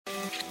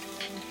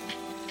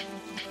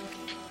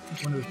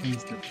One of the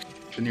things that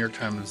the New York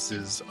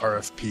Times'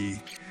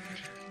 RFP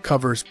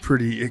covers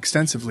pretty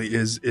extensively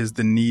is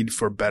the need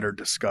for better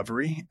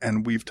discovery,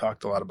 and we've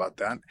talked a lot about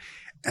that.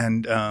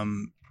 And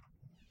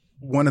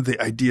one of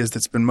the ideas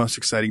that's been most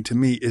exciting to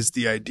me is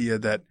the idea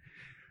that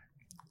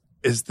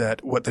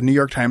what the New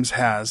York Times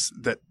has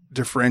that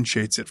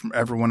differentiates it from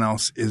everyone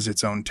else is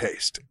its own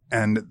taste,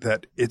 and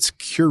that its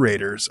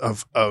curators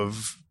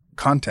of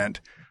content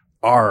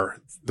are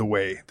the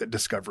way that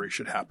discovery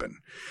should happen.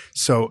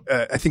 So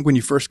I think when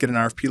you first get an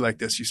RFP like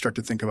this, you start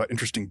to think about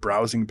interesting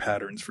browsing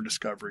patterns for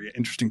discovery,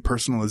 interesting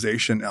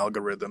personalization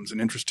algorithms, and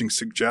interesting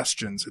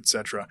suggestions, et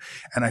cetera.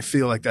 And I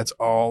feel like that's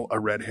all a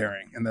red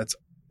herring, and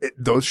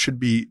those should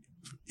be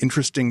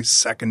interesting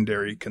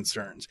secondary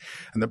concerns.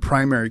 And the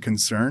primary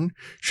concern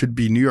should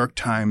be New York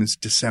Times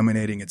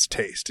disseminating its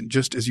taste. And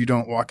just as you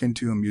don't walk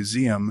into a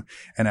museum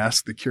and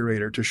ask the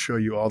curator to show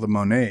you all the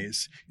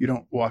Monets, you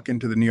don't walk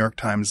into the New York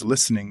Times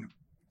listening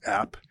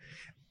app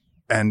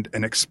and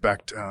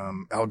expect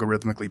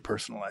algorithmically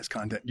personalized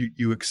content.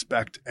 You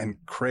expect and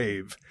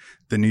crave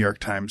the New York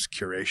Times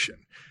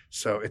curation.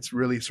 So it's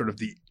really sort of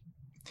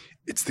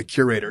it's the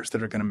curators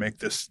that are going to make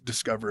this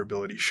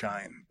discoverability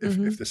shine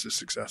if this is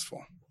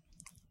successful.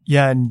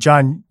 Yeah, and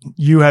John,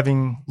 you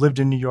having lived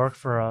in New York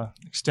for an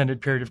extended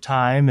period of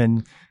time,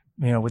 and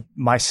with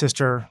my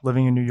sister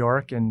living in New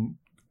York and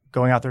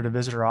going out there to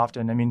visit her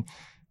often, I mean,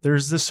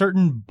 there's this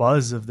certain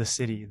buzz of the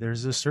city.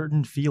 There's a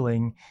certain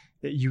feeling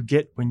that you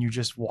get when you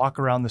just walk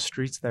around the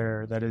streets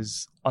there that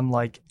is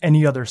unlike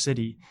any other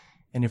city.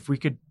 And if we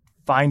could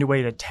find a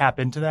way to tap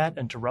into that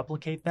and to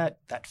replicate that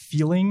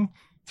feeling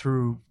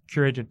through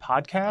curated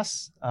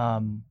podcasts, I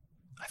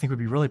think would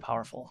be really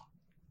powerful.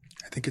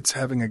 I think it's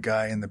having a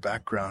guy in the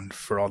background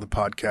for all the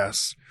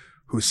podcasts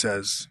who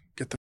says,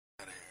 "Get the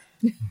out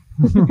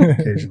of here,"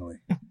 occasionally.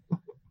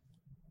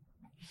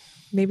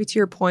 Maybe to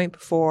your point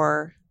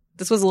before,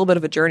 this was a little bit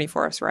of a journey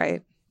for us,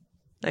 right?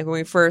 Like when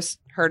we first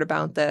heard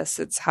about this,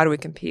 it's how do we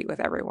compete with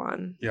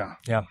everyone? Yeah.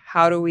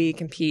 How do we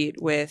compete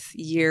with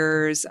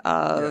years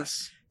of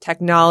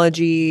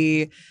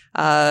technology,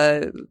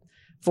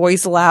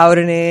 voice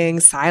loudening,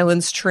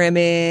 silence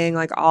trimming,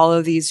 like all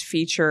of these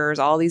features,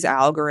 all these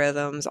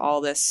algorithms, all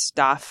this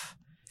stuff.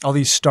 All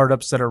these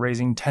startups that are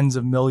raising tens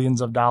of millions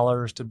of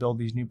dollars to build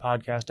these new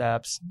podcast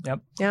apps.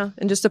 Yep. Yeah.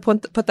 And just to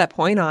put that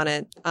point on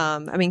it,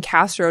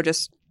 Castro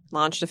just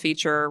launched a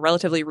feature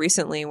relatively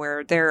recently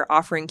where they're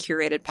offering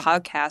curated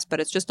podcasts, but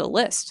it's just a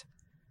list.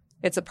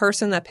 It's a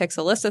person that picks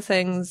a list of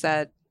things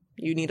that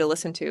you need to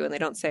listen to, and they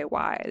don't say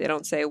why. They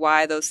don't say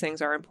why those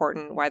things are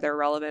important, why they're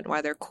relevant,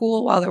 why they're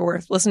cool, why they're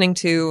worth listening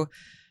to.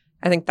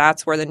 I think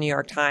that's where the New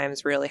York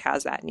Times really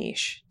has that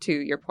niche, to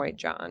your point,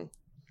 John.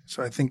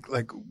 So I think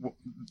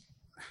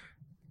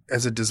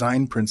as a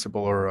design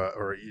principle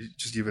or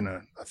just even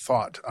a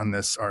thought on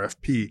this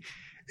RFP,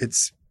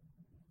 it's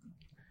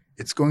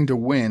going to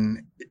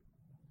win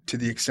to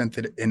the extent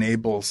that it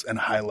enables and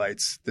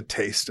highlights the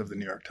taste of the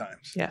New York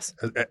Times. Yes.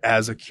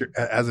 As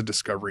a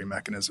discovery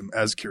mechanism,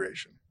 as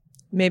curation.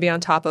 Maybe on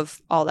top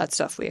of all that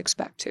stuff we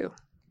expect to.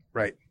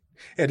 Right.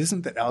 It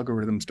isn't that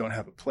algorithms don't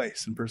have a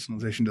place and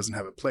personalization doesn't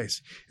have a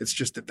place. It's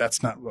just that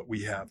that's not what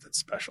we have that's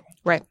special.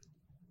 Right.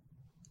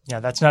 Yeah,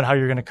 that's not how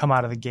you're going to come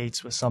out of the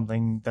gates with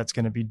something that's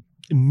going to be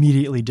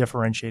immediately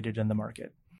differentiated in the market.